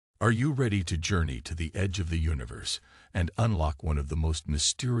Are you ready to journey to the edge of the universe and unlock one of the most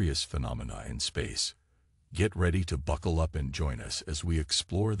mysterious phenomena in space? Get ready to buckle up and join us as we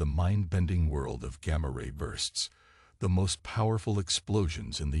explore the mind-bending world of gamma-ray bursts, the most powerful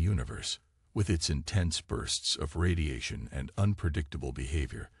explosions in the universe. With its intense bursts of radiation and unpredictable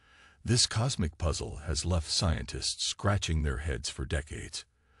behavior, this cosmic puzzle has left scientists scratching their heads for decades.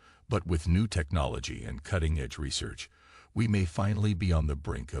 But with new technology and cutting-edge research, we may finally be on the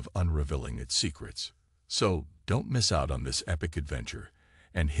brink of unraveling its secrets. So, don't miss out on this epic adventure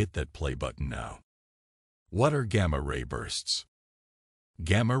and hit that play button now. What are gamma-ray bursts?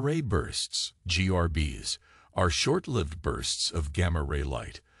 Gamma-ray bursts, GRBs, are short-lived bursts of gamma-ray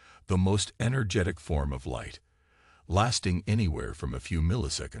light, the most energetic form of light. Lasting anywhere from a few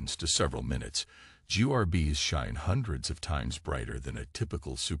milliseconds to several minutes, GRBs shine hundreds of times brighter than a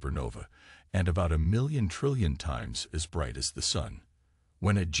typical supernova and about 1,000,000 trillion times as bright as the sun.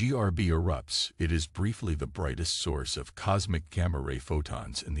 When a GRB erupts, it is briefly the brightest source of cosmic gamma-ray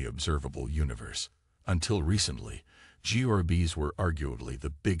photons in the observable universe. Until recently, GRBs were arguably the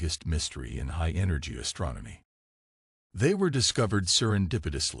biggest mystery in high-energy astronomy. They were discovered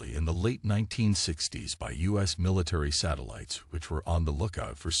serendipitously in the late 1960s by U.S. military satellites which were on the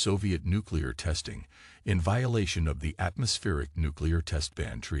lookout for Soviet nuclear testing in violation of the Atmospheric Nuclear Test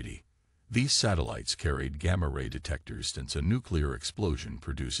Ban Treaty. These satellites carried gamma-ray detectors since a nuclear explosion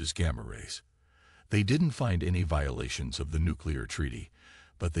produces gamma rays. They didn't find any violations of the nuclear treaty,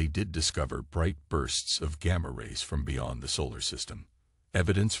 but they did discover bright bursts of gamma rays from beyond the solar system.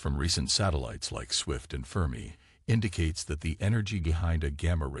 Evidence from recent satellites like Swift and Fermi indicates that the energy behind a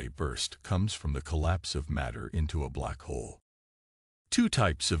gamma-ray burst comes from the collapse of matter into a black hole. Two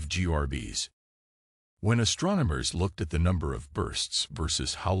types of GRBs. When astronomers looked at the number of bursts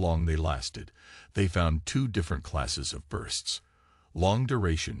versus how long they lasted, they found two different classes of bursts: long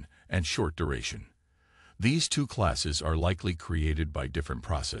duration and short duration. These two classes are likely created by different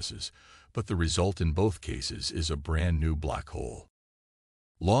processes, but the result in both cases is a brand new black hole.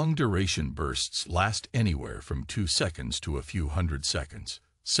 Long-duration bursts last anywhere from 2 seconds to a few hundred seconds,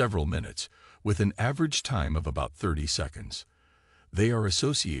 several minutes, with an average time of about 30 seconds. They are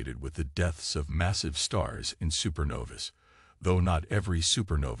associated with the deaths of massive stars in supernovas, though not every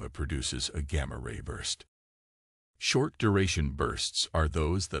supernova produces a gamma-ray burst. Short-duration bursts are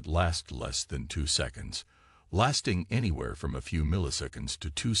those that last less than 2 seconds, lasting anywhere from a few milliseconds to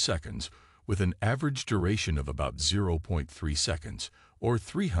 2 seconds, with an average duration of about 0.3 seconds, or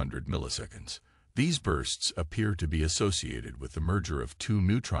 300 milliseconds. These bursts appear to be associated with the merger of two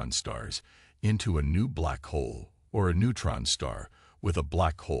neutron stars into a new black hole, or a neutron star with a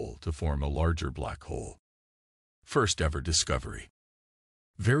black hole to form a larger black hole. First ever discovery.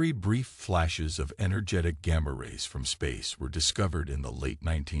 Very brief flashes of energetic gamma rays from space were discovered in the late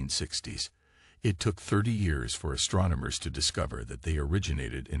 1960s. It took 30 years for astronomers to discover that they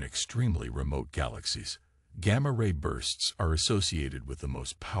originated in extremely remote galaxies. Gamma-ray bursts are associated with the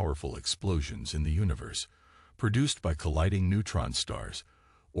most powerful explosions in the universe, produced by colliding neutron stars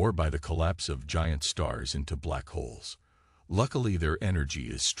or by the collapse of giant stars into black holes. Luckily, their energy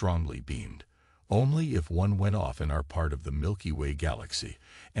is strongly beamed. Only if one went off in our part of the Milky Way galaxy,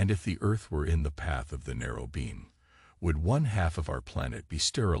 and if the Earth were in the path of the narrow beam, would one half of our planet be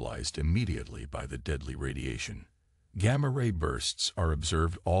sterilized immediately by the deadly radiation. Gamma-ray bursts are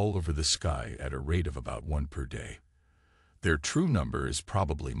observed all over the sky at a rate of about 1 per day. Their true number is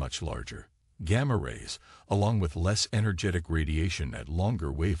probably much larger. Gamma rays, along with less energetic radiation at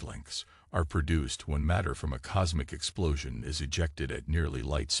longer wavelengths, are produced when matter from a cosmic explosion is ejected at nearly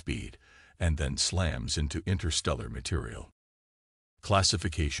light speed and then slams into interstellar material.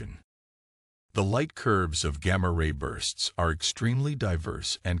 Classification. The light curves of gamma-ray bursts are extremely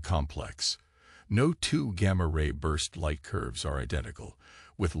diverse and complex. No two gamma-ray burst light curves are identical,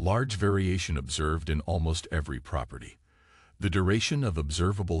 with large variation observed in almost every property. The duration of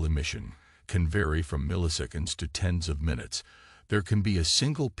observable emission can vary from milliseconds to tens of minutes. There can be a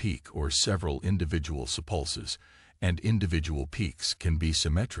single peak or several individual sepulses, and individual peaks can be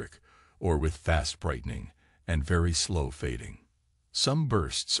symmetric, or with fast brightening and very slow fading. Some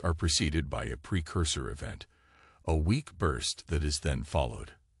bursts are preceded by a precursor event, a weak burst that is then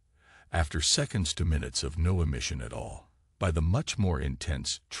followed, after seconds to minutes of no emission at all, by the much more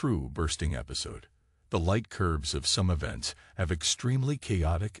intense true bursting episode. The light curves of some events have extremely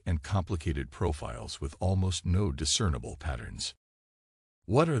chaotic and complicated profiles with almost no discernible patterns.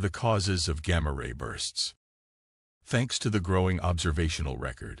 What are the causes of gamma-ray bursts? Thanks to the growing observational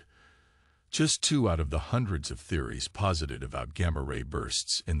record, just 2 out of the hundreds of theories posited about gamma-ray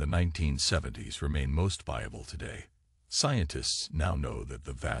bursts in the 1970s remain most viable today. Scientists now know that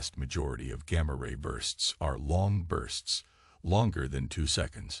the vast majority of gamma-ray bursts are long bursts, longer than 2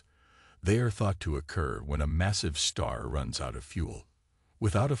 seconds. They are thought to occur when a massive star runs out of fuel.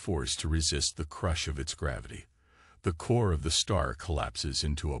 Without a force to resist the crush of its gravity, the core of the star collapses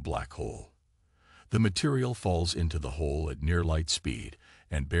into a black hole. The material falls into the hole at near light speed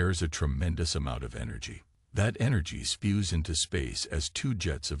and bears a tremendous amount of energy. That energy spews into space as 2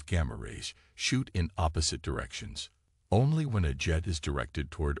 jets of gamma rays shoot in opposite directions. Only when a jet is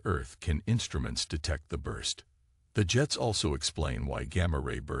directed toward Earth can instruments detect the burst. The jets also explain why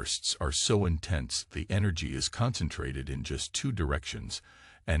gamma-ray bursts are so intense. The energy is concentrated in just 2 directions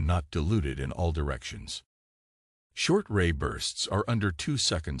and not diluted in all directions. Short-ray bursts are under 2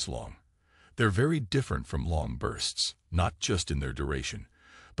 seconds long. They're very different from long bursts, not just in their duration,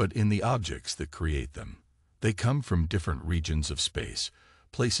 but in the objects that create them. They come from different regions of space,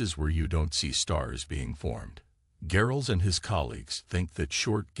 places where you don't see stars being formed. GRBs and his colleagues think that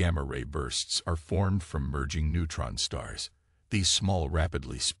short gamma-ray bursts are formed from merging neutron stars. These small,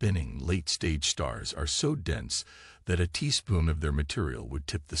 rapidly spinning, late-stage stars are so dense that a teaspoon of their material would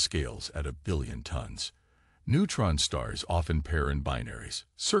tip the scales at 1 billion tons. Neutron stars often pair in binaries,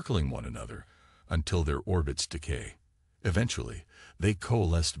 circling one another until their orbits decay. Eventually, they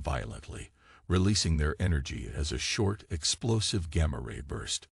coalesce violently, releasing their energy as a short, explosive gamma-ray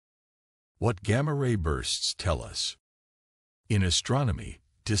burst. What gamma-ray bursts tell us? In astronomy,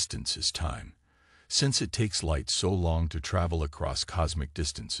 distance is time. Since it takes light so long to travel across cosmic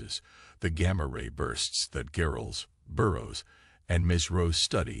distances, the gamma-ray bursts that GRBs, Burroughs, and Ms. Rose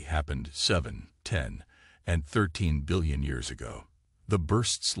study happened 7, 10, and 13 billion years ago. The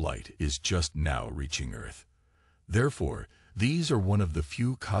burst's light is just now reaching Earth. Therefore, these are one of the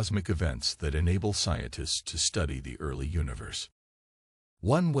few cosmic events that enable scientists to study the early universe.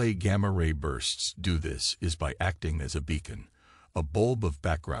 One way gamma-ray bursts do this is by acting as a beacon, a bulb of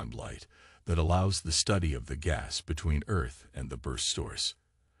background light that allows the study of the gas between Earth and the burst source.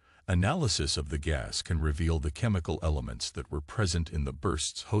 Analysis of the gas can reveal the chemical elements that were present in the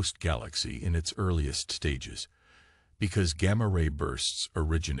burst's host galaxy in its earliest stages. Because gamma-ray bursts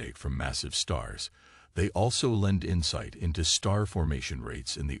originate from massive stars, they also lend insight into star formation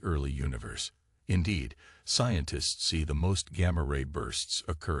rates in the early universe. Indeed, scientists see the most gamma-ray bursts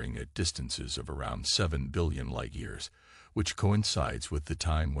occurring at distances of around 7 billion light-years, which coincides with the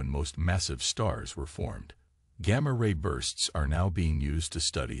time when most massive stars were formed. Gamma-ray bursts are now being used to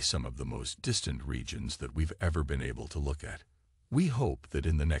study some of the most distant regions that we've ever been able to look at. We hope that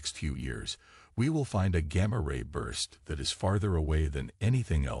in the next few years, we will find a gamma-ray burst that is farther away than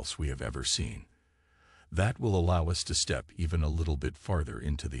anything else we have ever seen. That will allow us to step even a little bit farther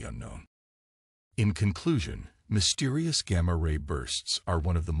into the unknown. In conclusion, mysterious gamma-ray bursts are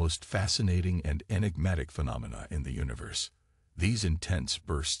one of the most fascinating and enigmatic phenomena in the universe. These intense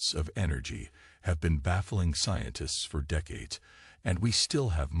bursts of energy have been baffling scientists for decades, and we still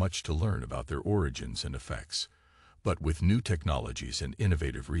have much to learn about their origins and effects. But with new technologies and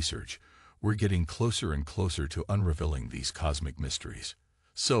innovative research, we're getting closer and closer to unraveling these cosmic mysteries.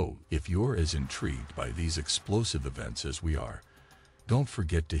 So, if you're as intrigued by these explosive events as we are, don't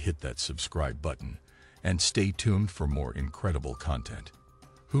forget to hit that subscribe button and stay tuned for more incredible content.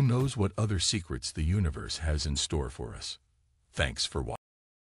 Who knows what other secrets the universe has in store for us? Thanks for watching.